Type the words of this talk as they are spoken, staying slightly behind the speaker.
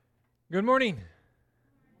Good morning.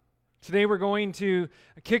 Today we're going to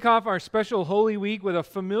kick off our special Holy Week with a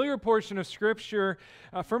familiar portion of Scripture.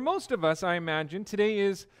 For most of us, I imagine, today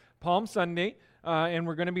is Palm Sunday, and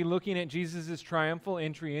we're going to be looking at Jesus' triumphal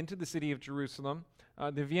entry into the city of Jerusalem.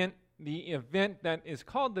 The event that is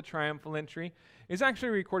called the triumphal entry is actually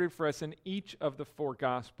recorded for us in each of the four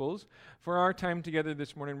Gospels. For our time together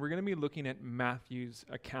this morning, we're going to be looking at Matthew's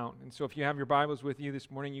account. And so if you have your Bibles with you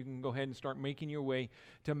this morning, you can go ahead and start making your way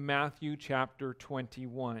to Matthew chapter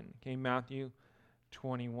 21. Okay, Matthew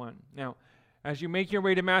 21. Now, as you make your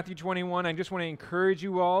way to Matthew 21, I just want to encourage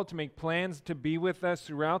you all to make plans to be with us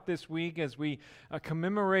throughout this week as we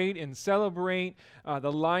commemorate and celebrate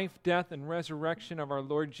the life, death, and resurrection of our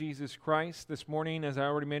Lord Jesus Christ. This morning, as I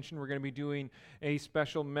already mentioned, we're going to be doing a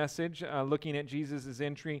special message looking at Jesus'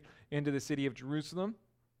 entry into the city of Jerusalem.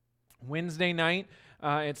 Wednesday night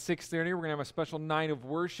at 6:30, we're going to have a special night of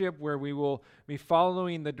worship where we will be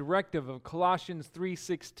following the directive of Colossians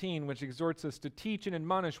 3:16, which exhorts us to teach and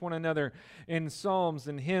admonish one another in psalms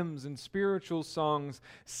and hymns and spiritual songs,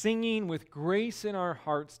 singing with grace in our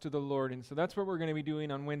hearts to the Lord. And so that's what we're going to be doing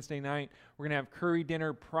on Wednesday night. We're going to have curry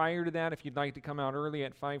dinner prior to that if you'd like to come out early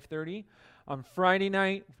at 5:30. On Friday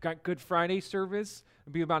night, we've got Good Friday service.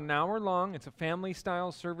 It'll be about an hour long. It's a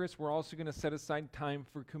family-style service. We're also going to set aside time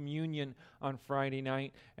for communion on Friday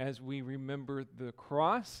night as we remember the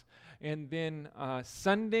cross. And then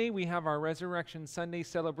Sunday, we have our Resurrection Sunday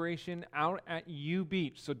celebration out at U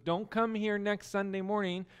Beach. So don't come here next Sunday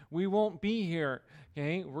morning. We won't be here.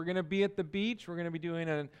 Okay, we're going to be at the beach. We're going to be doing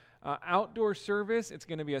an outdoor service. It's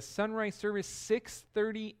going to be a sunrise service,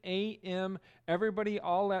 6:30 a.m. Everybody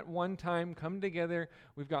all at one time come together.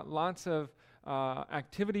 We've got lots of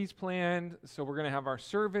activities planned. So we're going to have our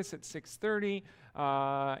service at 6:30,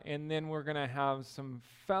 and then we're going to have some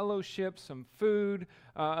fellowship, some food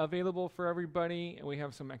available for everybody. And we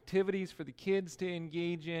have some activities for the kids to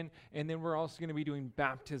engage in. And then we're also going to be doing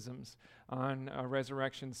baptisms on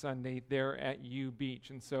Resurrection Sunday there at U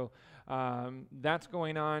Beach. And so that's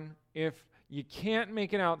going on. If you can't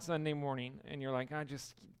make it out Sunday morning and you're like, I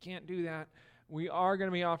just can't do that, we are going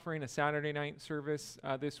to be offering a Saturday night service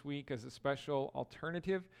this week as a special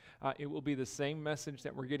alternative. It will be the same message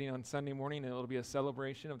that we're getting on Sunday morning. It'll be a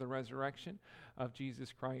celebration of the resurrection of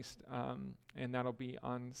Jesus Christ, and that'll be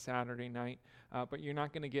on Saturday night. But you're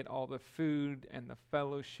not going to get all the food and the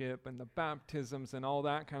fellowship and the baptisms and all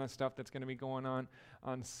that kind of stuff that's going to be going on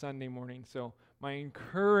Sunday morning. So my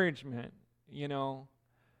encouragement,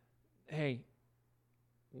 hey,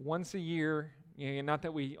 once a year, not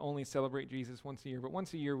that we only celebrate Jesus once a year, but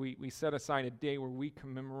once a year we set aside a day where we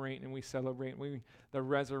commemorate and we celebrate the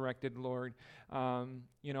resurrected Lord.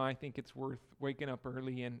 I think it's worth waking up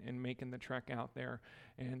early and making the trek out there.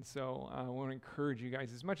 And so I want to encourage you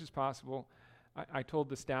guys as much as possible. I told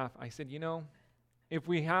the staff, I said, if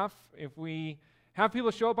we have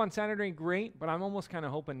people show up on Saturday, great, but I'm almost kind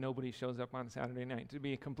of hoping nobody shows up on Saturday night, to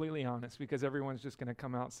be completely honest, because everyone's just going to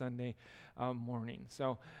come out Sunday morning.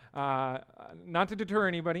 So not to deter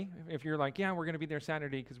anybody, if you're like, yeah, we're going to be there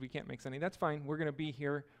Saturday because we can't make Sunday, that's fine. We're going to be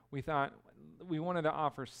here. We thought we wanted to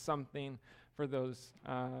offer something for those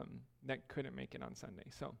that couldn't make it on Sunday.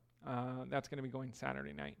 So that's going to be going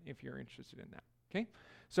Saturday night if you're interested in that. Okay?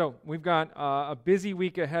 So we've got a busy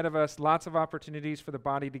week ahead of us, lots of opportunities for the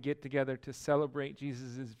body to get together to celebrate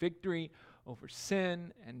Jesus' victory over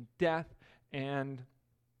sin and death and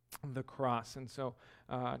the cross. And so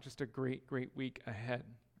just a great, great week ahead.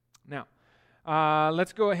 Now,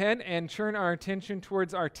 let's go ahead and turn our attention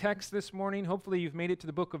towards our text this morning. Hopefully you've made it to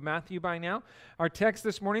the book of Matthew by now. Our text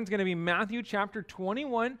this morning is going to be Matthew chapter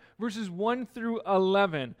 21, verses 1 through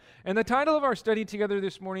 11. And the title of our study together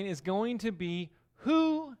this morning is going to be,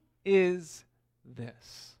 Who is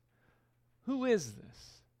this? Who is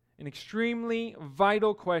this? An extremely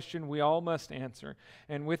vital question we all must answer.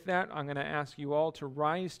 And with that, I'm going to ask you all to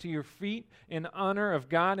rise to your feet in honor of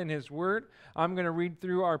God and His Word. I'm going to read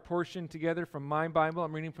through our portion together from my Bible.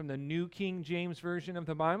 I'm reading from the New King James Version of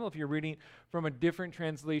the Bible. If you're reading from a different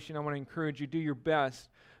translation, I want to encourage you to do your best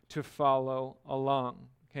to follow along.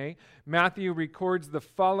 Okay? Matthew records the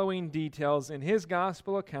following details in his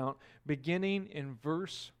gospel account, beginning in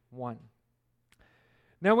verse 1.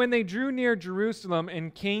 Now when they drew near Jerusalem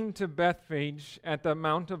and came to Bethphage at the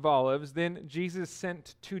Mount of Olives, then Jesus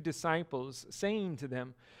sent 2 disciples, saying to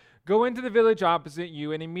them, Go into the village opposite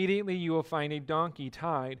you, and immediately you will find a donkey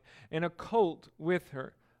tied and a colt with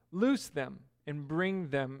her. Loose them and bring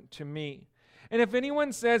them to me. And if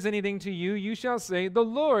anyone says anything to you, you shall say, The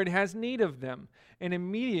Lord has need of them, and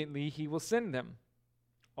immediately He will send them.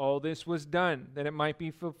 All this was done, that it might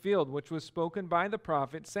be fulfilled, which was spoken by the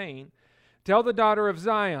prophet, saying, Tell the daughter of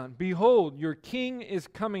Zion, behold, your king is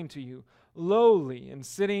coming to you, lowly and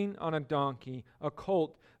sitting on a donkey, a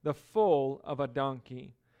colt, the foal of a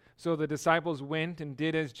donkey. So the disciples went and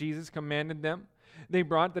did as Jesus commanded them. They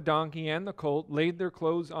brought the donkey and the colt, laid their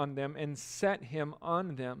clothes on them, and set him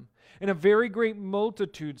on them. And a very great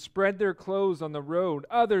multitude spread their clothes on the road.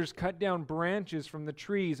 Others cut down branches from the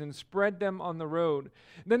trees and spread them on the road.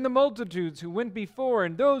 Then the multitudes who went before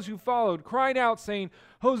and those who followed cried out, saying,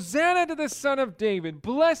 Hosanna to the Son of David!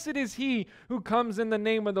 Blessed is he who comes in the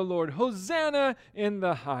name of the Lord! Hosanna in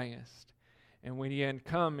the highest! And when he had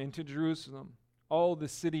come into Jerusalem, all the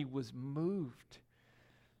city was moved,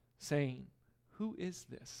 saying, Who is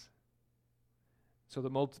this? So the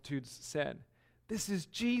multitudes said, This is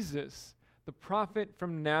Jesus, the prophet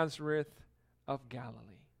from Nazareth of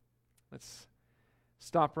Galilee. Let's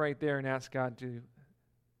stop right there and ask God to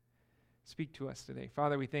speak to us today.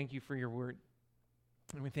 Father, we thank you for your word.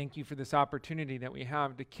 And we thank you for this opportunity that we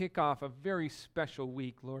have to kick off a very special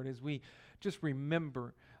week, Lord, as we just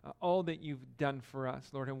remember all that you've done for us,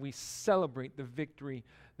 Lord, and we celebrate the victory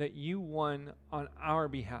that you won on our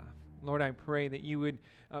behalf. Lord, I pray that you would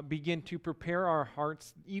begin to prepare our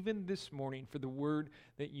hearts even this morning for the word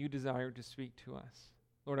that you desire to speak to us.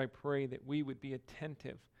 Lord, I pray that we would be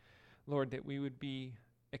attentive. Lord, that we would be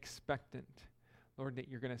expectant. Lord, that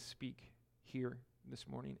you're going to speak here this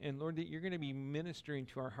morning. And Lord, that you're going to be ministering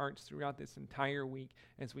to our hearts throughout this entire week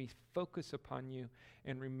as we focus upon you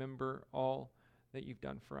and remember all that you've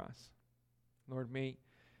done for us. Lord, may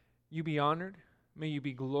you be honored, may you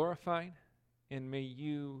be glorified, and may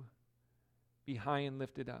you be high and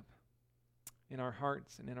lifted up in our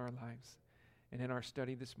hearts and in our lives and in our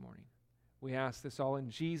study this morning. We ask this all in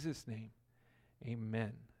Jesus' name.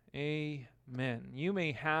 Amen. Amen. You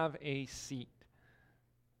may have a seat.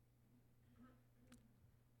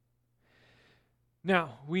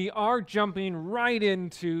 Now, we are jumping right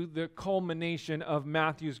into the culmination of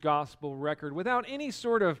Matthew's gospel record without any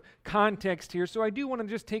sort of context here. So I do want to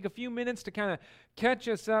just take a few minutes to kind of catch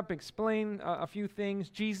us up, explain a few things.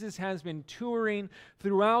 Jesus has been touring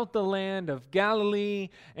throughout the land of Galilee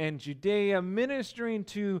and Judea, ministering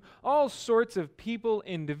to all sorts of people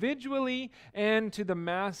individually and to the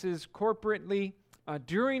masses corporately.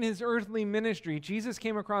 During his earthly ministry, Jesus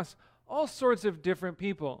came across all sorts of different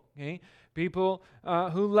people, okay? People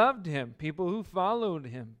who loved him, people who followed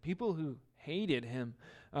him, people who hated him,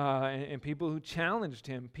 and people who challenged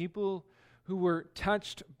him, people who were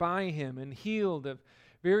touched by him and healed of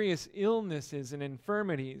various illnesses and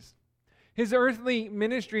infirmities. His earthly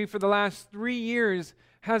ministry for the last 3 years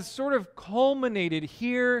has sort of culminated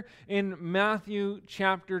here in Matthew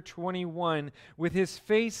chapter 21 with his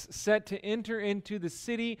face set to enter into the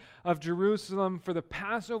city of Jerusalem for the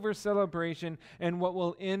Passover celebration and what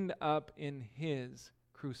will end up in his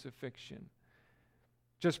crucifixion.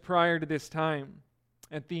 Just prior to this time,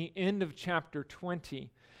 at the end of chapter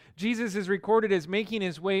 20, Jesus is recorded as making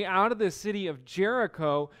his way out of the city of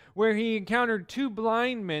Jericho, where he encountered 2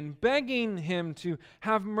 blind men begging him to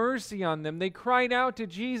have mercy on them. They cried out to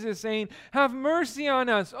Jesus saying, "Have mercy on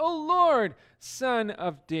us, O Lord, Son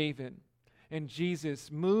of David." And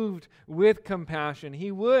Jesus, moved with compassion,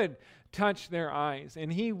 he would touch their eyes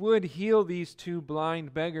and he would heal these 2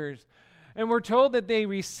 blind beggars. And we're told that they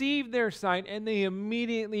received their sight and they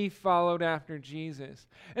immediately followed after Jesus.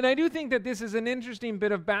 And I do think that this is an interesting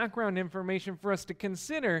bit of background information for us to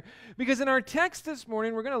consider, because in our text this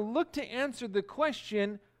morning, we're going to look to answer the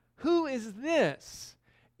question, who is this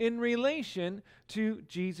in relation to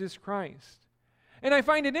Jesus Christ? And I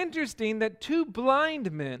find it interesting that 2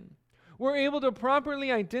 blind men were able to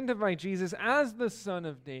properly identify Jesus as the Son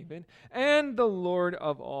of David and the Lord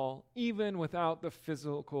of all, even without the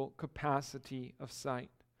physical capacity of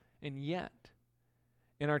sight. And yet,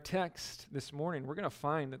 in our text this morning, we're going to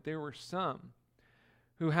find that there were some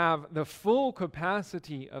who have the full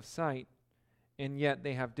capacity of sight, and yet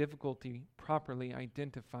they have difficulty properly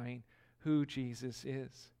identifying who Jesus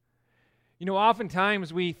is. You know,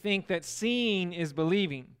 oftentimes we think that seeing is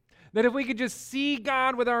believing. That if we could just see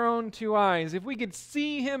God with our own 2 eyes, if we could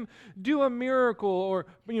see him do a miracle or,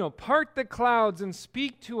 part the clouds and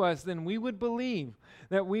speak to us, then we would believe,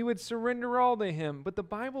 that we would surrender all to him. But the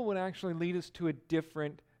Bible would actually lead us to a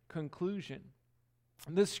different conclusion.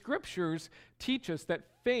 The scriptures teach us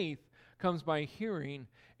that faith comes by hearing,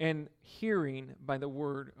 and hearing by the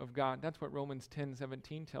word of God. That's what Romans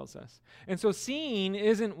 10:17 tells us. And so seeing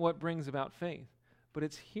isn't what brings about faith, but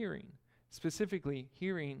it's hearing, specifically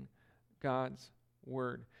hearing God's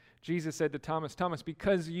word. Jesus said to Thomas, "Thomas,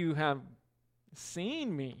 because you have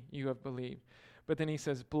seen me, you have believed." But then he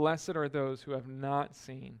says, "Blessed are those who have not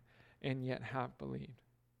seen and yet have believed."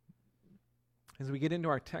 As we get into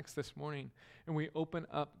our text this morning and we open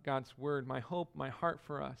up God's word, my hope, my heart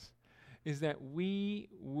for us is that we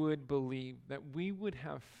would believe, that we would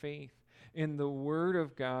have faith in the word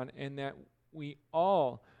of God, and that we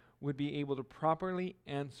all would be able to properly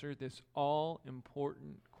answer this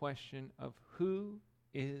all-important question of who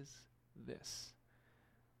is this?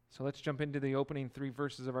 So let's jump into the opening 3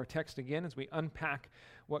 verses of our text again as we unpack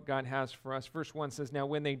what God has for us. Verse 1 says, "Now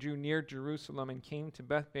when they drew near Jerusalem and came to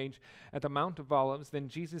Bethphage at the Mount of Olives, then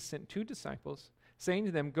Jesus sent 2 disciples, saying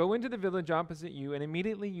to them, 'Go into the village opposite you, and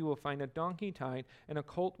immediately you will find a donkey tied and a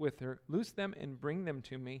colt with her. Loose them and bring them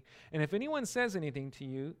to me. And if anyone says anything to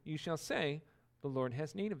you, you shall say, the Lord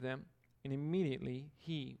has need of them, and immediately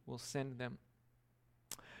he will send them.'"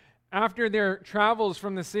 After their travels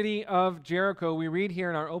from the city of Jericho, we read here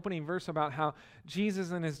in our opening verse about how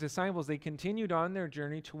Jesus and his disciples, they continued on their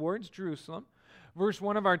journey towards Jerusalem. Verse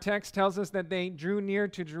 1 of our text tells us that they drew near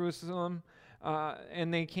to Jerusalem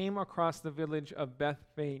and they came across the village of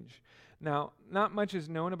Bethphage. Now, not much is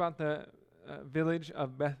known about the village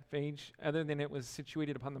of Bethphage other than it was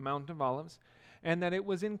situated upon the Mount of Olives, and that it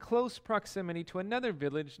was in close proximity to another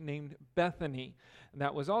village named Bethany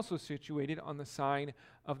that was also situated on the side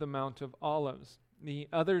of the Mount of Olives. The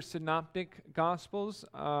other synoptic gospels,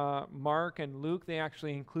 Mark and Luke, they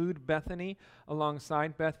actually include Bethany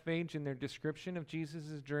alongside Bethphage in their description of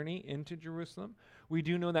Jesus' journey into Jerusalem. We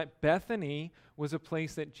do know that Bethany was a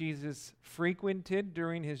place that Jesus frequented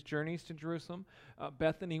during his journeys to Jerusalem.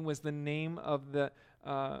 Bethany was the name of the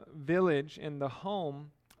village and the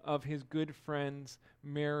home of his good friends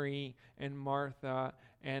Mary and Martha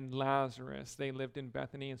and Lazarus. They lived in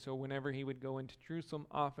Bethany, and so whenever he would go into Jerusalem,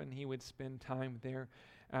 often he would spend time there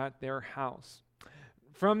at their house.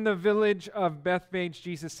 From the village of Bethphage,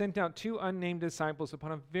 Jesus sent out 2 unnamed disciples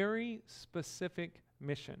upon a very specific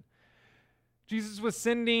mission. Jesus was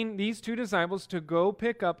sending these 2 disciples to go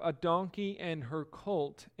pick up a donkey and her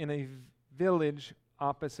colt in a village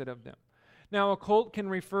opposite of them. Now, a colt can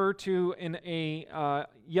refer to a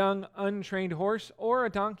young, untrained horse or a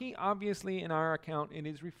donkey. Obviously, in our account, it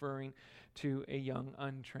is referring to a young,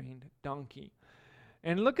 untrained donkey.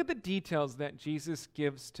 And look at the details that Jesus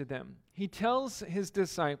gives to them. He tells his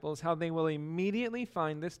disciples how they will immediately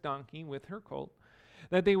find this donkey with her colt,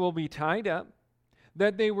 that they will be tied up,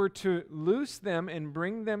 that they were to loose them and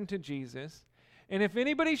bring them to Jesus, and if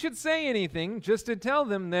anybody should say anything, just to tell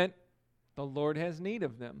them that the Lord has need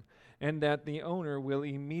of them, and that the owner will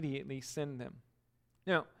immediately send them.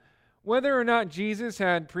 Now, whether or not Jesus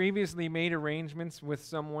had previously made arrangements with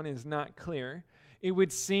someone is not clear. It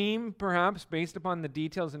would seem, perhaps, based upon the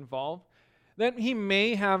details involved, that he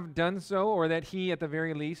may have done so, or that he, at the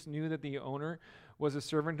very least, knew that the owner was a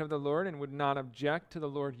servant of the Lord and would not object to the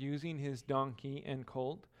Lord using his donkey and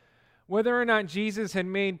colt. Whether or not Jesus had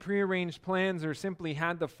made prearranged plans or simply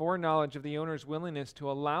had the foreknowledge of the owner's willingness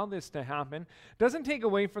to allow this to happen doesn't take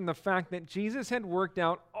away from the fact that Jesus had worked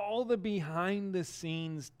out all the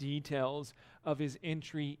behind-the-scenes details of his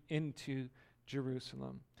entry into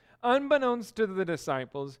Jerusalem. Unbeknownst to the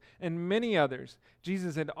disciples and many others,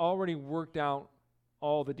 Jesus had already worked out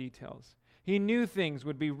all the details. He knew things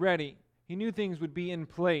would be ready. He knew things would be in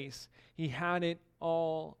place. He had it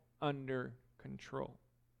all under control.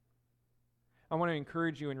 I want to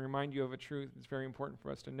encourage you and remind you of a truth that's very important for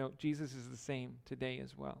us to note. Jesus is the same today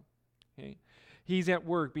as well. Okay? He's at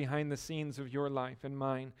work behind the scenes of your life and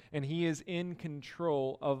mine, and he is in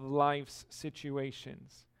control of life's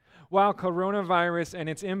situations. While coronavirus and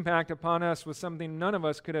its impact upon us was something none of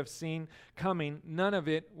us could have seen coming, none of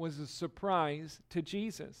it was a surprise to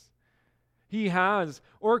Jesus. He has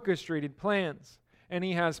orchestrated plans, and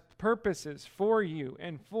he has purposes for you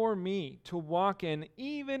and for me to walk in,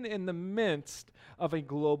 even in the midst of a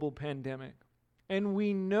global pandemic. And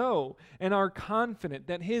we know and are confident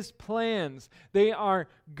that his plans, they are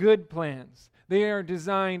good plans. They are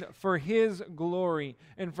designed for his glory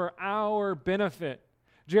and for our benefit.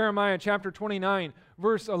 Jeremiah chapter 29,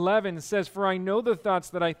 verse 11 says, "For I know the thoughts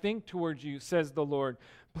that I think towards you, says the Lord,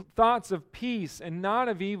 thoughts of peace and not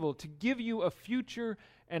of evil, to give you a future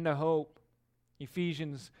and a hope."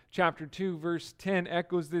 Ephesians chapter 2, verse 10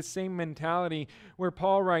 echoes this same mentality where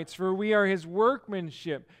Paul writes, "For we are his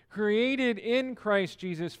workmanship, created in Christ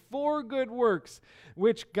Jesus for good works,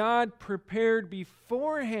 which God prepared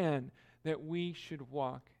beforehand that we should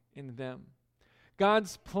walk in them."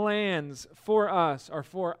 God's plans for us are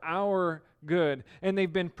for our good, and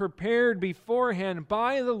they've been prepared beforehand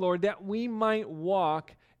by the Lord that we might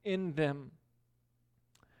walk in them.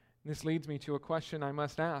 This leads me to a question I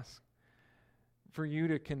must ask for you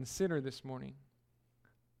to consider this morning.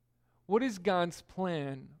 What is God's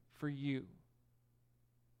plan for you?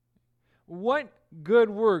 What good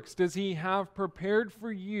works does he have prepared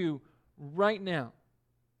for you right now?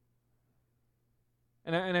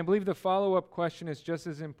 And I believe the follow-up question is just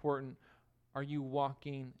as important. Are you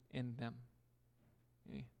walking in them?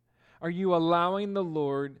 Okay. Are you allowing the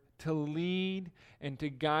Lord to lead and to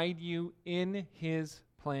guide you in his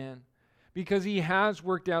plan? Because he has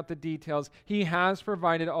worked out the details. He has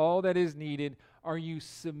provided all that is needed. Are you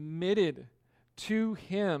submitted to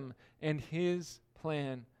him and his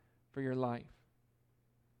plan for your life?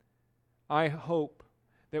 I hope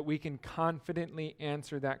that we can confidently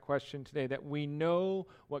answer that question today, that we know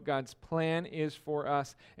what God's plan is for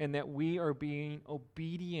us and that we are being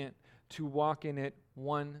obedient to walk in it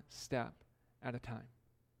one step at a time.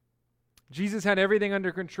 Jesus had everything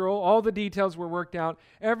under control. All the details were worked out.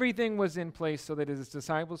 Everything was in place so that his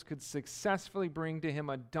disciples could successfully bring to him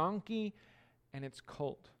a donkey and its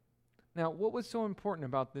colt. Now, what was so important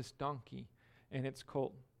about this donkey and its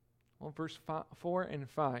colt? Well, verse 4 and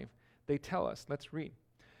 5, they tell us. Let's read.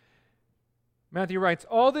 Matthew writes,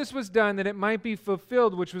 "All this was done that it might be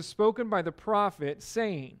fulfilled, which was spoken by the prophet,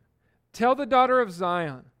 saying, 'Tell the daughter of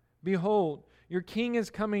Zion, behold, your king is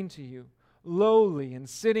coming to you, lowly and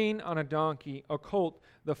sitting on a donkey, a colt,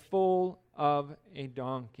 the foal of a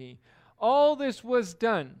donkey.'" All this was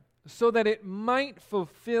done so that it might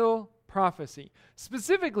fulfill prophecy.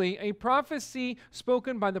 Specifically, a prophecy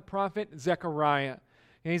spoken by the prophet Zechariah.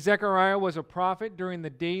 Zechariah was a prophet during the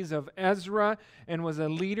days of Ezra and was a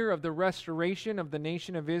leader of the restoration of the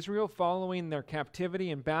nation of Israel following their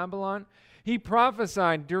captivity in Babylon. He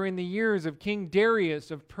prophesied during the years of King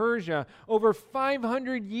Darius of Persia, over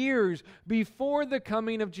 500 years before the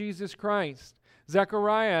coming of Jesus Christ.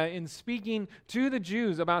 Zechariah, in speaking to the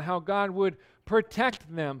Jews about how God would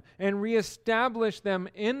protect them and reestablish them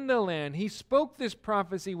in the land, he spoke this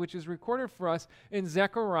prophecy, which is recorded for us in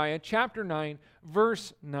Zechariah chapter 9,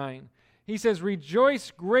 verse 9. He says,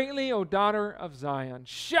 "Rejoice greatly, O daughter of Zion.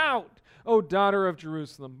 Shout, O daughter of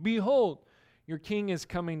Jerusalem. Behold, your king is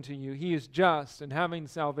coming to you. He is just and having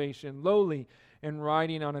salvation, lowly and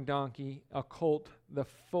riding on a donkey, a colt, the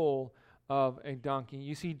foal of a donkey."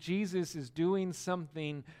 You see, Jesus is doing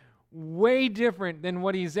something way different than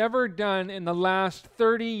what he's ever done in the last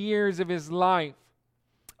 30 years of his life.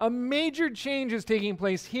 A major change is taking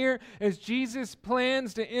place here as Jesus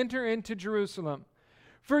plans to enter into Jerusalem.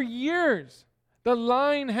 For years, the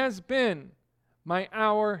line has been, "My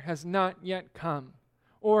hour has not yet come,"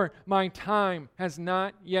 or "My time has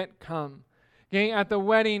not yet come." Okay, at the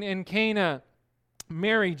wedding in Cana,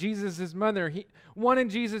 Mary, Jesus' mother, he wanted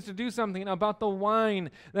Jesus to do something about the wine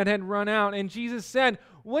that had run out. And Jesus said,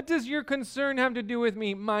 "What does your concern have to do with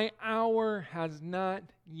me? My hour has not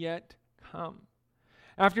yet come."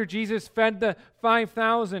 After Jesus fed the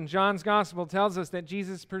 5,000, John's gospel tells us that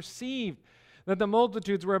Jesus perceived that the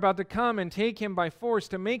multitudes were about to come and take him by force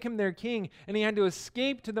to make him their king, and he had to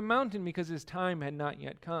escape to the mountain because his time had not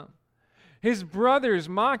yet come. His brothers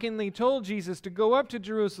mockingly told Jesus to go up to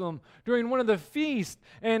Jerusalem during one of the feasts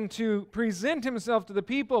and to present himself to the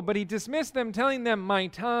people, but he dismissed them, telling them, "My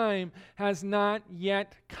time has not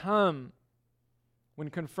yet come." When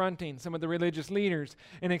confronting some of the religious leaders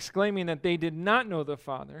and exclaiming that they did not know the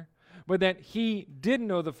Father, but that he did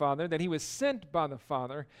know the Father, that he was sent by the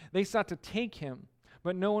Father, they sought to take him.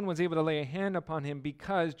 But no one was able to lay a hand upon him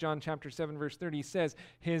because, John chapter 7, verse 30 says,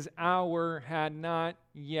 his hour had not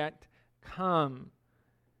yet come.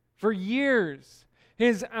 For years,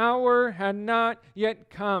 his hour had not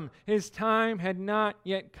yet come. His time had not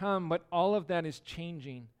yet come, but all of that is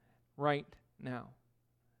changing right now.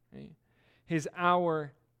 Okay? His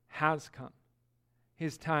hour has come.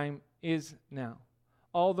 His time is now.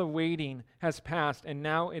 All the waiting has passed, and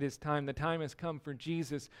now it is time. The time has come for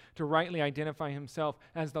Jesus to rightly identify himself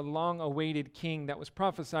as the long-awaited king that was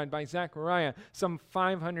prophesied by Zechariah some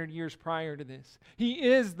 500 years prior to this. He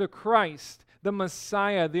is the Christ, the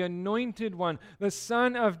Messiah, the anointed one, the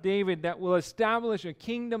Son of David that will establish a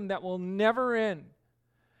kingdom that will never end.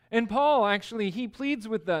 And Paul, actually, he pleads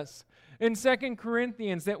with us in 2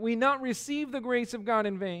 Corinthians that we not receive the grace of God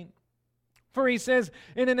in vain. For he says,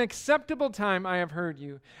 "In an acceptable time I have heard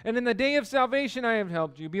you, and in the day of salvation I have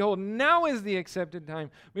helped you. Behold, now is the accepted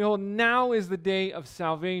time. Behold, now is the day of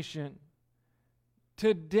salvation."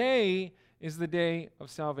 Today is the day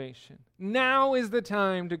of salvation. Now is the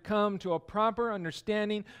time to come to a proper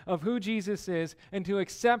understanding of who Jesus is and to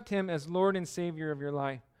accept him as Lord and Savior of your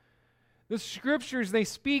life. The scriptures, they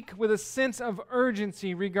speak with a sense of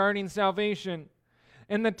urgency regarding salvation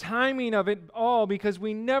and the timing of it all, because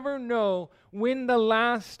we never know when the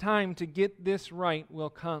last time to get this right will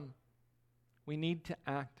come. We need to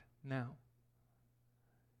act now.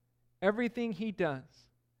 Everything he does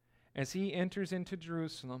as he enters into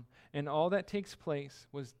Jerusalem, and all that takes place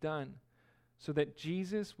was done so that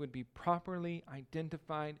Jesus would be properly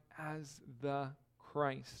identified as the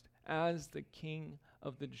Christ, as the King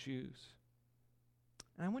of the Jews.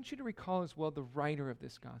 And I want you to recall as well the writer of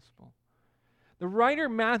this gospel. The writer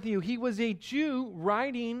Matthew, he was a Jew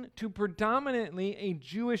writing to predominantly a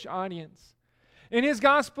Jewish audience. In his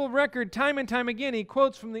gospel record, time and time again, he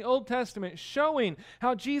quotes from the Old Testament, showing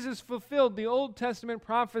how Jesus fulfilled the Old Testament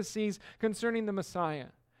prophecies concerning the Messiah.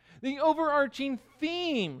 The overarching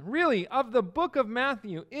theme, really, of the book of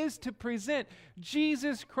Matthew is to present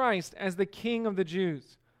Jesus Christ as the King of the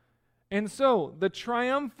Jews. And so, the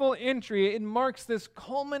triumphal entry, it marks this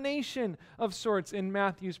culmination of sorts in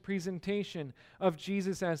Matthew's presentation of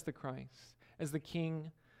Jesus as the Christ, as the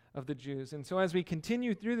King of the Jews. And so as we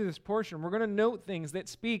continue through this portion, we're going to note things that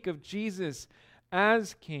speak of Jesus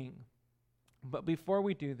as King. But before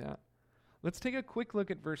we do that, let's take a quick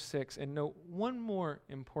look at verse 6 and note one more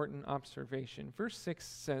important observation. Verse 6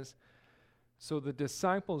 says, "So the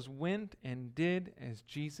disciples went and did as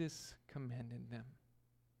Jesus commanded them."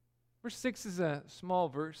 Verse 6 is a small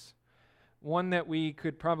verse, one that we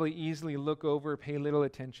could probably easily look over, pay little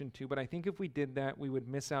attention to, but I think if we did that, we would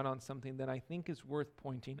miss out on something that I think is worth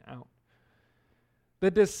pointing out. The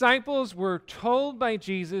disciples were told by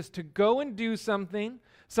Jesus to go and do something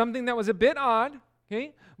that was a bit odd,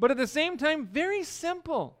 okay, but at the same time, very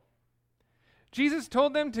simple. Jesus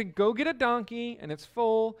told them to go get a donkey and its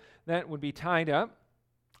foal that would be tied up.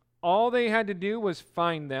 All they had to do was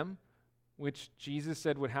find them, which Jesus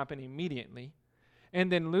said would happen immediately,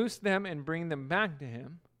 and then loose them and bring them back to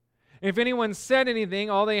him. If anyone said anything,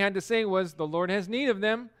 all they had to say was, "The Lord has need of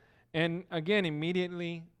them," and again,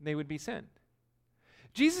 immediately they would be sent.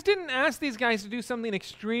 Jesus didn't ask these guys to do something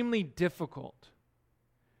extremely difficult.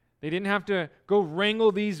 They didn't have to go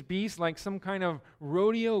wrangle these beasts like some kind of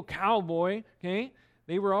rodeo cowboy, okay?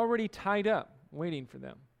 They were already tied up, waiting for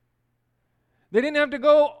them. They didn't have to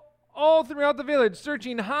go all throughout the village,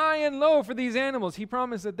 searching high and low for these animals. He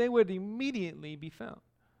promised that they would immediately be found.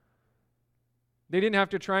 They didn't have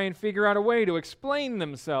to try and figure out a way to explain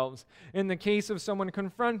themselves in the case of someone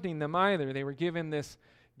confronting them either. They were given this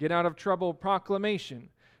get out of trouble proclamation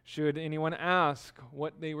should anyone ask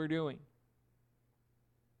what they were doing.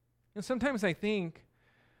 And sometimes I think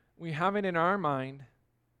we have it in our mind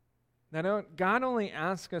that God only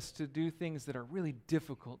asks us to do things that are really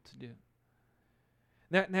difficult to do.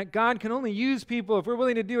 That God can only use people if we're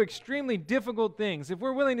willing to do extremely difficult things, if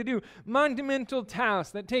we're willing to do monumental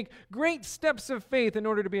tasks that take great steps of faith in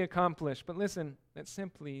order to be accomplished. But listen, that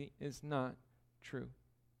simply is not true.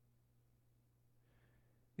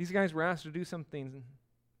 These guys were asked to do something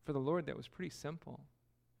for the Lord that was pretty simple.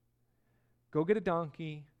 Go get a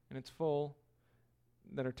donkey and its foal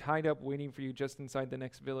that are tied up waiting for you just inside the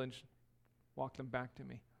next village. Walk them back to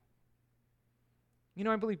me. You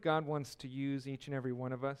know, I believe God wants to use each and every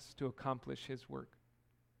one of us to accomplish his work.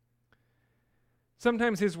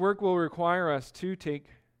 Sometimes his work will require us to take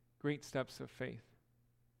great steps of faith.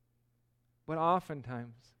 But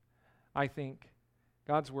oftentimes, I think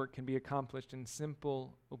God's work can be accomplished in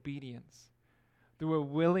simple obedience through a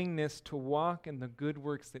willingness to walk in the good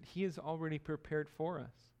works that he has already prepared for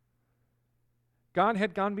us. God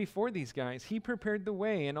had gone before these guys. He prepared the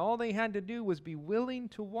way, and all they had to do was be willing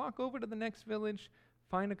to walk over to the next village,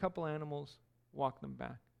 find a couple animals, walk them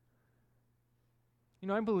back. You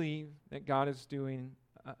know, I believe that God is doing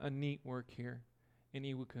a neat work here in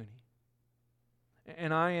Iwakuni.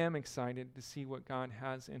 And I am excited to see what God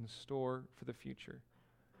has in store for the future.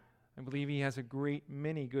 I believe he has a great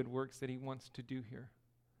many good works that he wants to do here.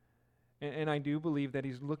 And I do believe that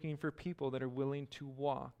he's looking for people that are willing to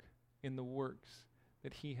walk in the works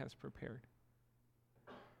that he has prepared.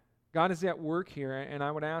 God is at work here, and I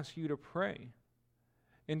would ask you to pray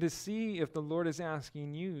and to see if the Lord is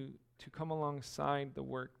asking you to come alongside the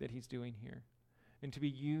work that he's doing here and to be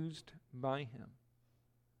used by him.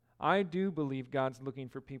 I do believe God's looking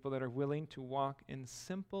for people that are willing to walk in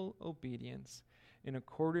simple obedience in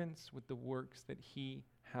accordance with the works that he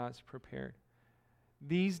has prepared.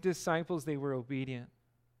 These disciples, they were obedient,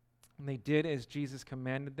 and they did as Jesus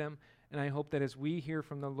commanded them. And I hope that as we hear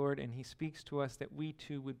from the Lord and he speaks to us, that we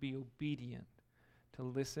too would be obedient to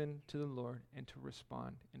listen to the Lord and to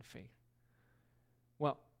respond in faith.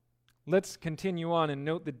 Well, let's continue on and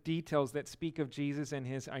note the details that speak of Jesus and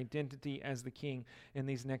his identity as the King in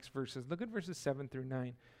these next verses. Look at verses 7 through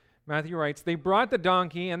 9. Matthew writes, "They brought the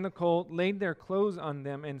donkey and the colt, laid their clothes on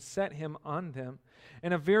them, and set him on them.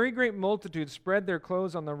 And a very great multitude spread their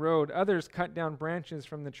clothes on the road. Others cut down branches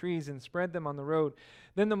from the trees and spread them on the road.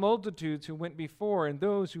 Then the multitudes who went before and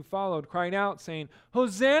those who followed cried out, saying,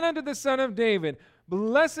 Hosanna to the Son of David!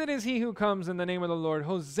 Blessed is he who comes in the name of the Lord.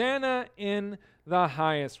 Hosanna in the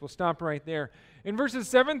highest." We'll stop right there. In verses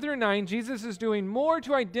 7 through 9, Jesus is doing more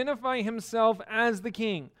to identify himself as the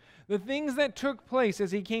king. The things that took place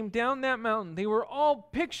as he came down that mountain, they were all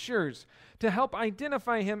pictures to help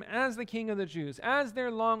identify him as the King of the Jews, as their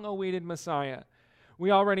long-awaited Messiah.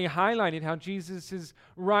 We already highlighted how Jesus'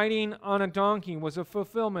 riding on a donkey was a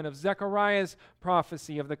fulfillment of Zechariah's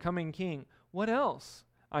prophecy of the coming king. What else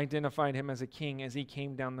identified him as a king as he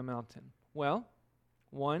came down the mountain? Well,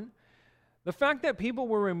 one, the fact that people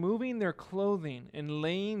were removing their clothing and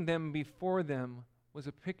laying them before them was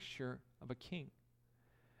a picture of a king.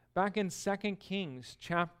 Back in 2 Kings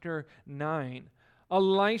chapter 9,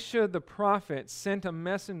 Elisha the prophet sent a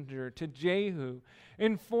messenger to Jehu,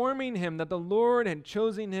 informing him that the Lord had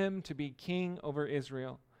chosen him to be king over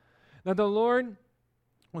Israel. That the Lord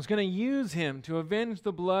was going to use him to avenge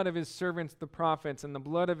the blood of his servants, the prophets, and the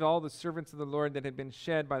blood of all the servants of the Lord that had been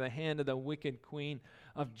shed by the hand of the wicked queen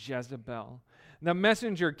of Jezebel. The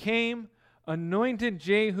messenger came, anointed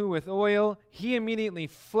Jehu with oil. He immediately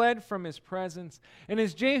fled from his presence. And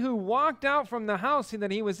as Jehu walked out from the house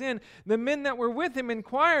that he was in, the men that were with him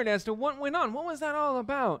inquired as to what went on. What was that all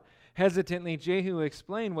about? Hesitantly, Jehu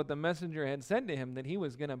explained what the messenger had said to him, that he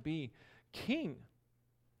was going to be king.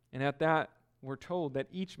 And at that, we're told that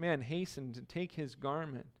each man hastened to take his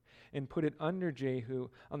garment and put it under Jehu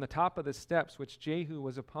on the top of the steps which Jehu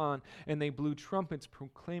was upon, and they blew trumpets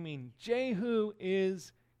proclaiming, Jehu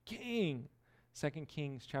is king. 2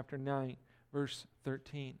 Kings chapter 9, verse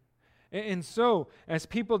 13. And so, as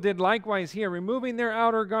people did likewise here, removing their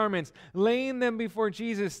outer garments, laying them before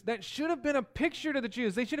Jesus, that should have been a picture to the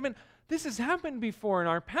Jews. They should have been, this has happened before in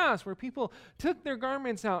our past, where people took their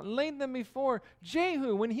garments out and laid them before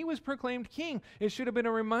Jehu when he was proclaimed king. It should have been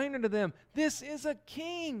a reminder to them, this is a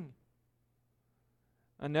king.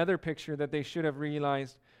 Another picture that they should have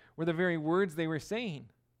realized were the very words they were saying.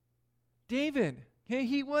 David,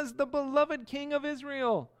 he was the beloved king of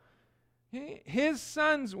Israel. His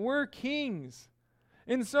sons were kings.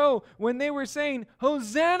 And so when they were saying,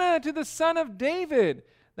 Hosanna to the Son of David,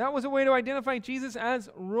 that was a way to identify Jesus as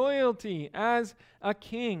royalty, as a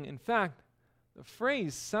king. In fact, the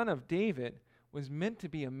phrase Son of David was meant to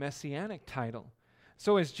be a messianic title.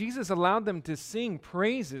 So as Jesus allowed them to sing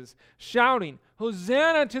praises, shouting,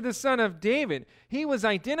 Hosanna to the Son of David, he was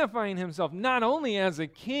identifying himself not only as a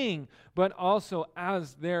king, but also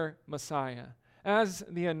as their Messiah, as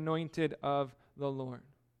the anointed of the Lord.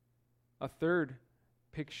 A third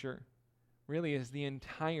picture really is the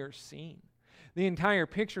entire scene. The entire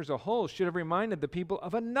picture as a whole should have reminded the people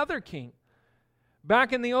of another king.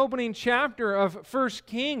 Back in the opening chapter of 1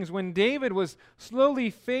 Kings, when David was slowly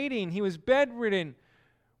fading, he was bedridden,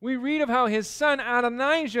 we read of how his son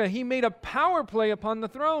Adonijah, he made a power play upon the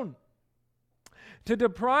throne. To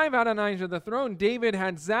deprive Adonijah of the throne, David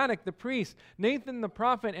had Zadok the priest, Nathan the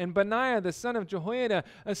prophet, and Benaiah the son of Jehoiada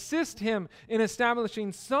assist him in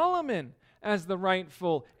establishing Solomon as the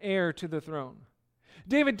rightful heir to the throne.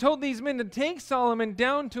 David told these men to take Solomon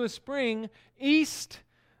down to a spring east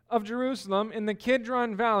of Jerusalem in the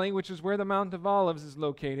Kidron Valley, which is where the Mount of Olives is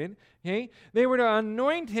located. Okay? They were to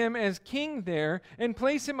anoint him as king there and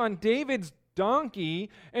place him on David's donkey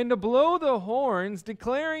and to blow the horns,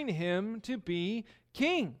 declaring him to be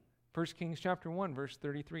king. 1 Kings chapter 1, verse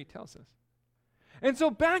 33 tells us. And so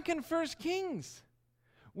back in 1 Kings,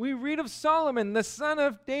 we read of Solomon, the son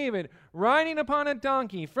of David, riding upon a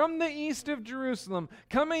donkey from the east of Jerusalem,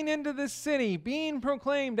 coming into the city, being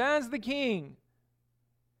proclaimed as the king.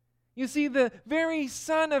 You see, the very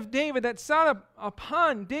son of David that sat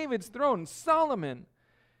upon David's throne, Solomon,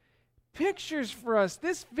 pictures for us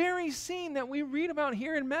this very scene that we read about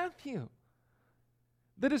here in Matthew.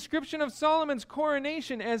 The description of Solomon's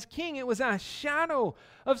coronation as king, it was a shadow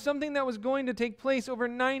of something that was going to take place over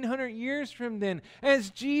 900 years from then, as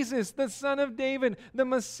Jesus, the son of David, the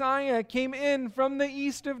Messiah, came in from the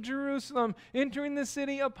east of Jerusalem, entering the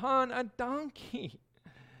city upon a donkey.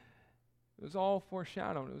 It was all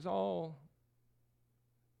foreshadowed. It was all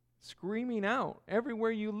screaming out. Everywhere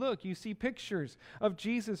you look, you see pictures of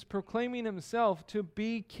Jesus proclaiming himself to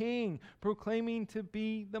be king, proclaiming to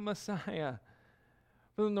be the Messiah.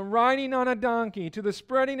 From the riding on a donkey, to the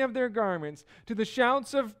spreading of their garments, to the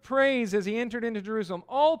shouts of praise as he entered into Jerusalem,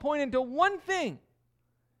 all pointed to one thing.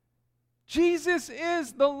 Jesus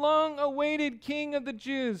is the long-awaited King of the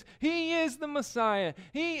Jews. He is the Messiah.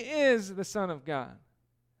 He is the Son of God.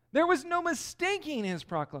 There was no mistaking his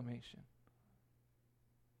proclamation.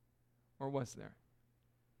 Or was there?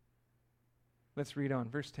 Let's read on.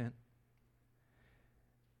 Verse 10.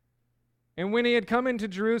 And when he had come into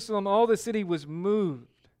Jerusalem, all the city was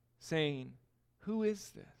moved, saying, "Who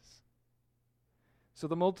is this?" So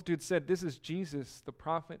the multitude said, "This is Jesus, the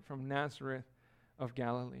prophet from Nazareth of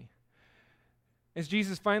Galilee." As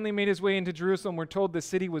Jesus finally made his way into Jerusalem, we're told the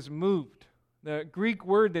city was moved. The Greek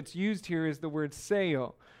word that's used here is the word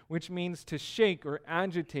seo, which means to shake or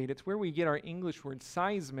agitate. It's where we get our English word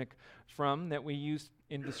seismic from that we use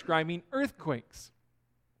in describing earthquakes.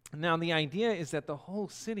 Now, the idea is that the whole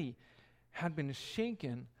city had been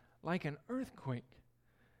shaken like an earthquake.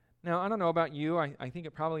 Now, I don't know about you. I think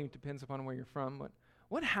it probably depends upon where you're from, but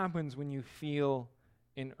what happens when you feel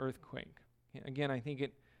an earthquake? Again, I think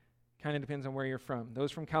it kind of depends on where you're from.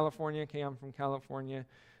 Those from California, okay, I'm from California.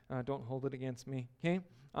 Don't hold it against me, okay?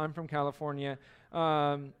 I'm from California.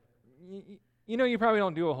 You probably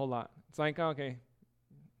don't do a whole lot. It's like, okay,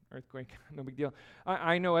 earthquake, no big deal.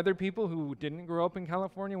 I know other people who didn't grow up in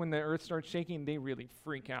California. When the earth starts shaking, they really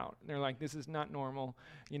freak out. They're like, this is not normal.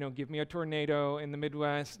 Give me a tornado in the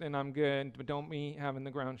Midwest and I'm good, but don't be having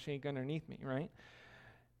the ground shake underneath me, right?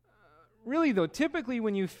 Really, though, typically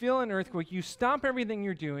when you feel an earthquake, you stop everything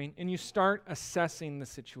you're doing and you start assessing the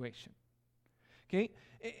situation. Okay?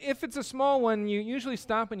 If it's a small one, you usually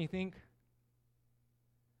stop and you think,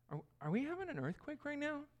 are we having an earthquake right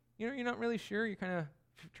now? You're not really sure. You're kind of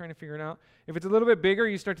trying to figure it out. If it's a little bit bigger,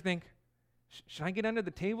 you start to think, should I get under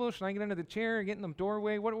the table? Should I get under the chair? Get in the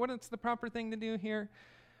doorway? What's the proper thing to do here?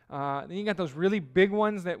 Then you got those really big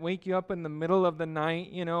ones that wake you up in the middle of the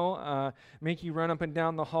night, make you run up and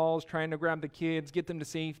down the halls trying to grab the kids, get them to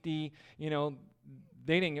safety.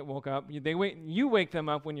 They didn't get woke up. You wake them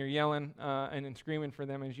up when you're yelling and screaming for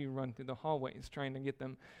them as you run through the hallways, trying to get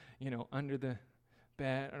them, under the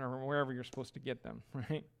bed or wherever you're supposed to get them,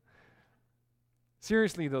 right?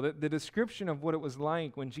 Seriously, though, the description of what it was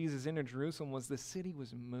like when Jesus entered Jerusalem was the city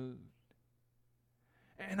was moved.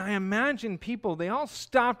 And I imagine people, they all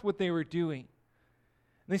stopped what they were doing.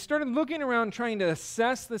 They started looking around trying to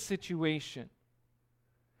assess the situation.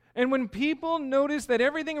 And when people noticed that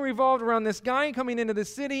everything revolved around this guy coming into the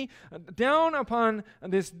city, down upon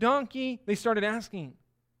this donkey, they started asking,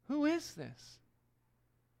 who is this?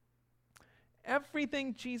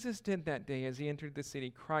 Everything Jesus did that day as he entered the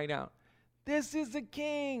city cried out, this is a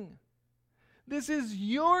king. This is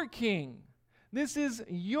your king. This is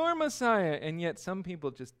your Messiah. And yet some people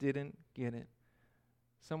just didn't get it.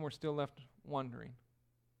 Some were still left wondering,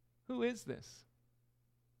 who is this?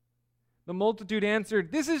 The multitude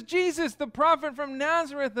answered, this is Jesus, the prophet from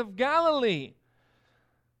Nazareth of Galilee.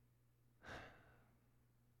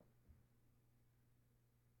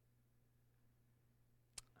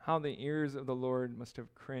 How the ears of the Lord must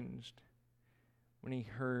have cringed when he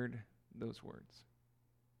heard those words.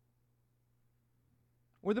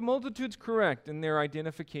 Were the multitudes correct in their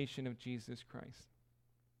identification of Jesus Christ?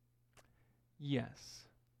 Yes,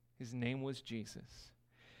 his name was Jesus.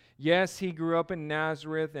 Yes, he grew up in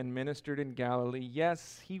Nazareth and ministered in Galilee.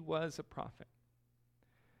 Yes, he was a prophet.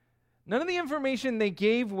 None of the information they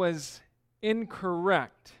gave was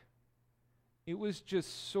incorrect. It was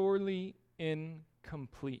just sorely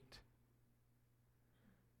incomplete.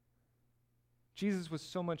 Jesus was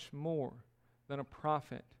so much more than a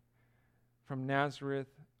prophet from Nazareth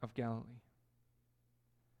of Galilee.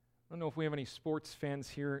 I don't know if we have any sports fans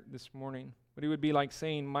here this morning, but it would be like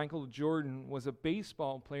saying Michael Jordan was a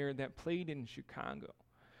baseball player that played in Chicago.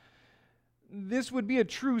 This would be a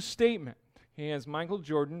true statement, okay, as Michael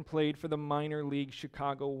Jordan played for the minor league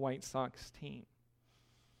Chicago White Sox team.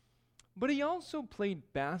 But he also played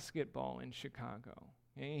basketball in Chicago.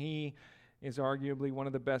 Okay? He is arguably one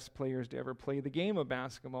of the best players to ever play the game of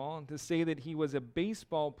basketball. And to say that he was a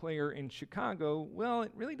baseball player in Chicago, well,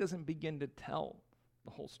 it really doesn't begin to tell the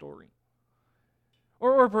whole story.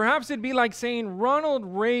 Or perhaps it'd be like saying Ronald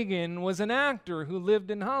Reagan was an actor who lived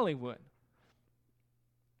in Hollywood.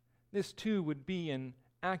 This too would be an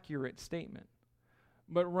accurate statement.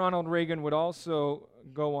 But Ronald Reagan would also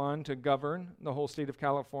go on to govern the whole state of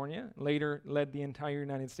California, later led the entire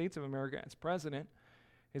United States of America as president.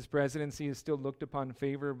 His presidency is still looked upon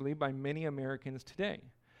favorably by many Americans today.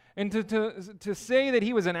 And to say that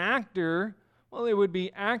he was an actor, well, it would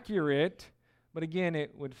be accurate, but again,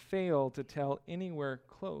 it would fail to tell anywhere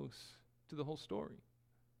close to the whole story.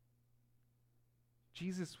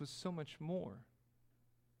 Jesus was so much more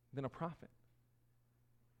than a prophet.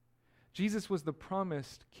 Jesus was the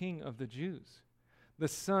promised King of the Jews, the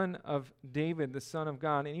Son of David, the Son of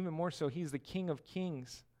God, and even more so, he's the King of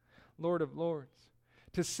Kings, Lord of Lords.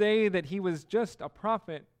 To say that he was just a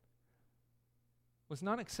prophet was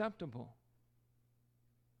not acceptable.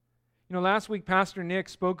 Last week, Pastor Nick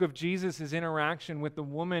spoke of Jesus' interaction with the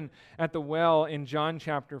woman at the well in John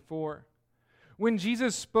chapter 4. When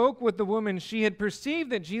Jesus spoke with the woman, she had perceived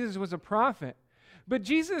that Jesus was a prophet. But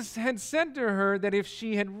Jesus had said to her that if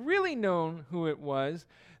she had really known who it was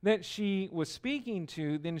that she was speaking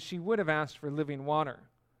to, then she would have asked for living water.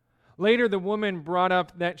 Later, the woman brought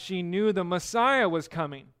up that she knew the Messiah was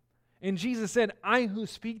coming. And Jesus said, "I who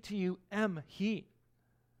speak to you am he."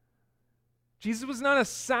 Jesus was not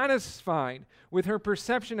satisfied with her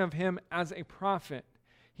perception of him as a prophet.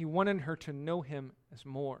 He wanted her to know him as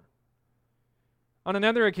more. On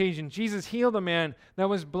another occasion, Jesus healed a man that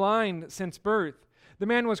was blind since birth. The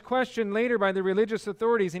man was questioned later by the religious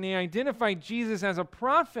authorities, and he identified Jesus as a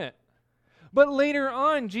prophet. But later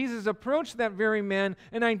on, Jesus approached that very man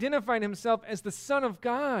and identified himself as the Son of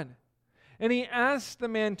God. And he asked the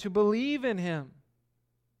man to believe in him.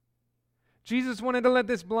 Jesus wanted to let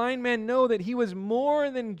this blind man know that he was more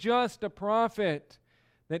than just a prophet,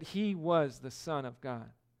 that he was the Son of God.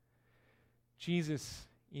 Jesus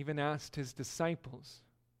even asked his disciples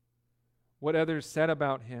what others said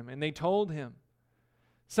about him, and they told him.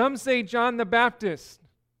 Some say John the Baptist,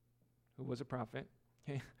 who was a prophet.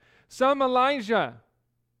 Okay. Some Elijah,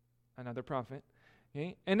 another prophet.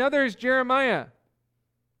 Okay. And others Jeremiah,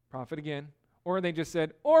 prophet again. Or they just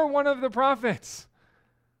said, or one of the prophets.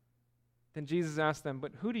 Then Jesus asked them,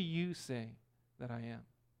 but who do you say that I am?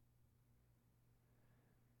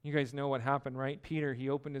 You guys know what happened, right? Peter, he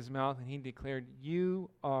opened his mouth and he declared, you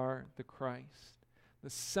are the Christ, the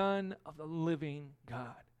Son of the living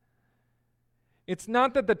God. It's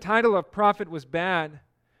not that the title of prophet was bad.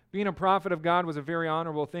 Being a prophet of God was a very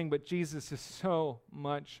honorable thing, but Jesus is so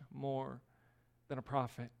much more than a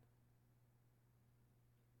prophet.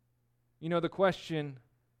 The question,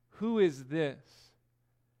 who is this,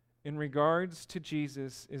 in regards to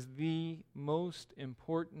Jesus, is the most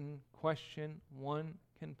important question one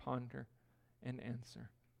can ponder and answer.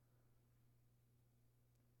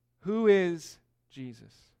 Who is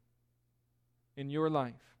Jesus in your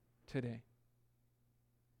life today?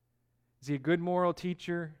 Is he a good moral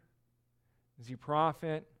teacher? Is he a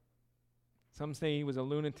prophet? Some say he was a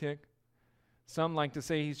lunatic. Some like to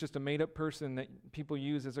say he's just a made-up person that people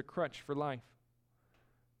use as a crutch for life.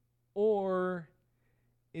 Or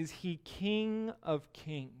is he King of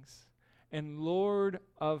Kings and Lord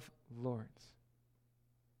of Lords?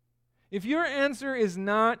 If your answer is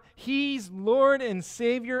not, he's Lord and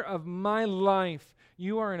Savior of my life,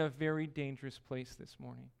 you are in a very dangerous place this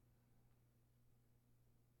morning.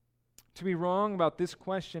 To be wrong about this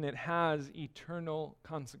question, it has eternal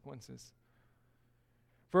consequences.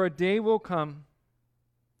 For a day will come,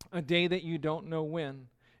 a day that you don't know when.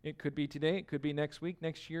 It could be today, it could be next week,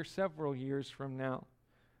 next year, several years from now.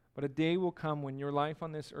 But a day will come when your life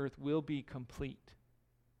on this earth will be complete.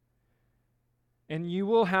 And you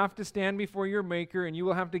will have to stand before your Maker, and you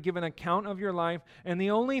will have to give an account of your life. And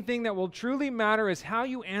the only thing that will truly matter is how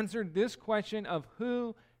you answered this question of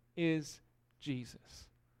who is Jesus.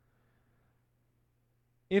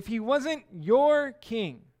 If he wasn't your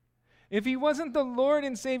king, if he wasn't the Lord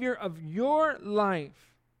and Savior of your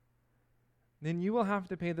life, then you will have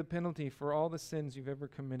to pay the penalty for all the sins you've ever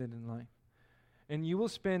committed in life. And you will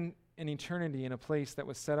spend an eternity in a place that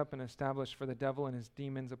was set up and established for the devil and his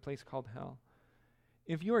demons, a place called hell.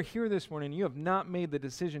 If you are here this morning and you have not made the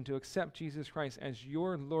decision to accept Jesus Christ as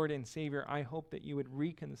your Lord and Savior, I hope that you would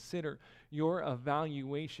reconsider your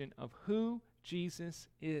evaluation of who Jesus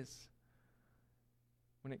is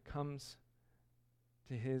when it comes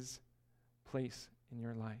to his place in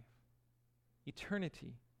your life.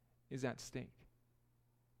 Eternity is at stake.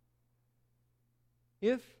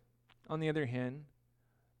 If, on the other hand,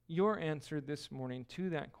 your answer this morning to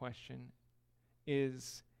that question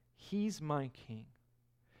is, he's my King,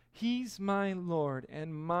 he's my Lord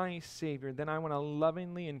and my Savior, then I want to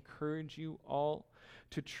lovingly encourage you all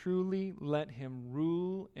to truly let him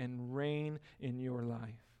rule and reign in your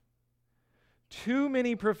life. Too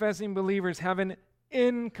many professing believers have an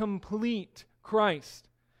incomplete Christ.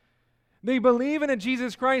 They believe in a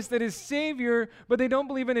Jesus Christ that is Savior, but they don't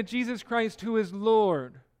believe in a Jesus Christ who is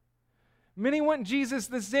Lord. Many want Jesus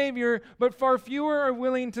the Savior, but far fewer are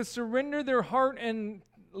willing to surrender their heart and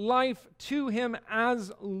life to him as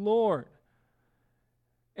Lord.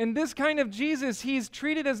 And this kind of Jesus, he's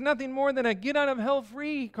treated as nothing more than a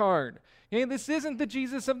get-out-of-hell-free card. Okay, this isn't the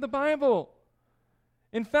Jesus of the Bible.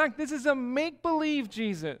 In fact, this is a make-believe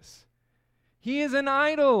Jesus. He is an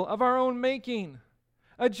idol of our own making.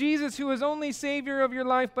 A Jesus who is only Savior of your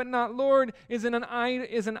life but not Lord is an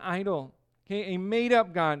idol. Okay, a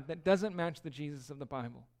made-up God that doesn't match the Jesus of the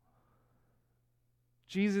Bible.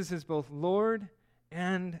 Jesus is both Lord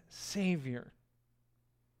and Savior.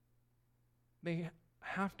 They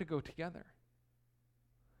have to go together.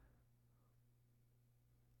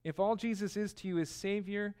 If all Jesus is to you is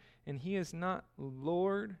Savior and he is not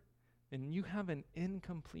Lord, then you have an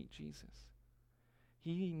incomplete Jesus.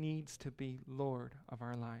 He needs to be Lord of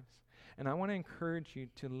our lives. And I want to encourage you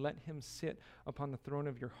to let him sit upon the throne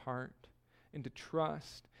of your heart and to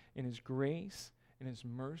trust in his grace, in his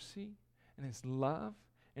mercy, in his love,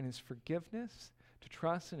 in his forgiveness, to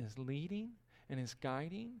trust in his leading, in his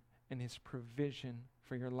guiding, and his provision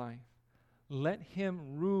for your life. Let him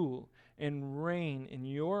rule and reign in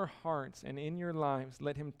your hearts and in your lives.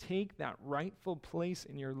 Let him take that rightful place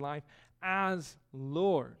in your life as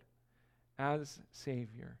Lord, as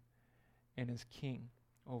Savior, and as King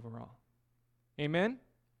over all. Amen?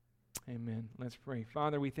 Amen. Let's pray.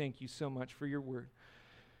 Father, we thank you so much for your word.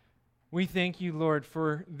 We thank you, Lord,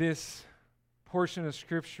 for this portion of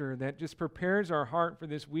Scripture that just prepares our heart for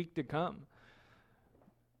this week to come.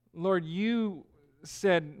 Lord, you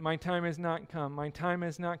said, my time has not come, my time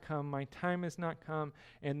has not come, my time has not come.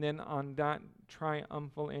 And then on that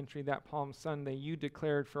triumphal entry, that Palm Sunday, you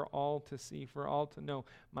declared for all to see, for all to know,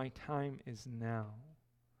 my time is now.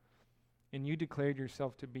 And you declared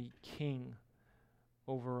yourself to be King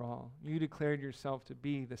over all. You declared yourself to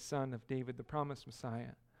be the Son of David, the promised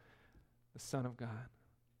Messiah, the Son of God.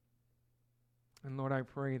 And Lord, I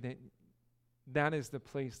pray that that is the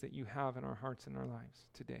place that you have in our hearts and our lives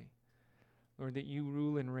today. Lord, that you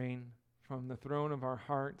rule and reign from the throne of our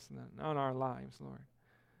hearts and on our lives, Lord.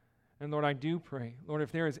 And Lord, I do pray, Lord,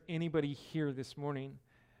 if there is anybody here this morning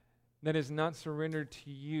that is not surrendered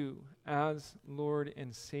to you as Lord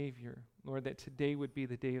and Savior, Lord, that today would be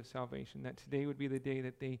the day of salvation, that today would be the day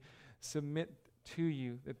that they submit to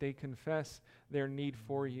you, that they confess their need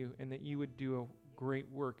for you, and that you would do a great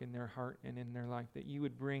work in their heart and in their life, that you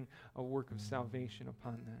would bring a work of salvation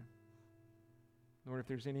upon them. Lord, if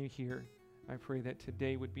there's any here, I pray that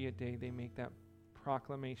today would be a day they make that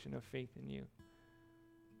proclamation of faith in you.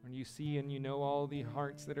 When you see and you know all the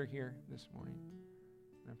hearts that are here this morning,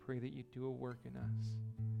 I pray that you do a work in us.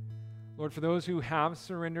 Lord, for those who have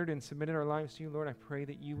surrendered and submitted our lives to you, Lord, I pray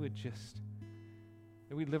that you would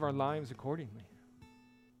that we live our lives accordingly.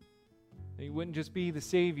 That you wouldn't just be the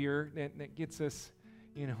Savior that gets us,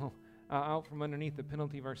 out from underneath the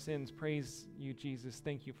penalty of our sins. Praise you, Jesus.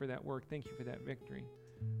 Thank you for that work. Thank you for that victory.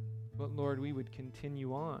 But Lord, we would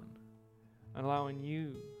continue on allowing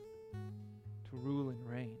you to rule and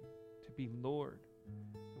reign, to be Lord.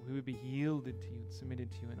 That we would be yielded to you and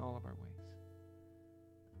submitted to you in all of our ways.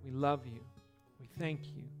 We love you. We thank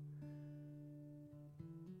you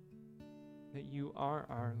that you are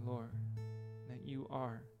our Lord, that you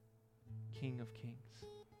are King of Kings,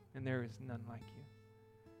 and there is none like you.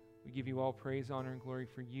 We give you all praise, honor, and glory,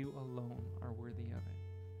 for you alone are worthy of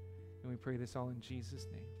it. And we pray this all in Jesus'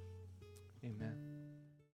 name. Amen.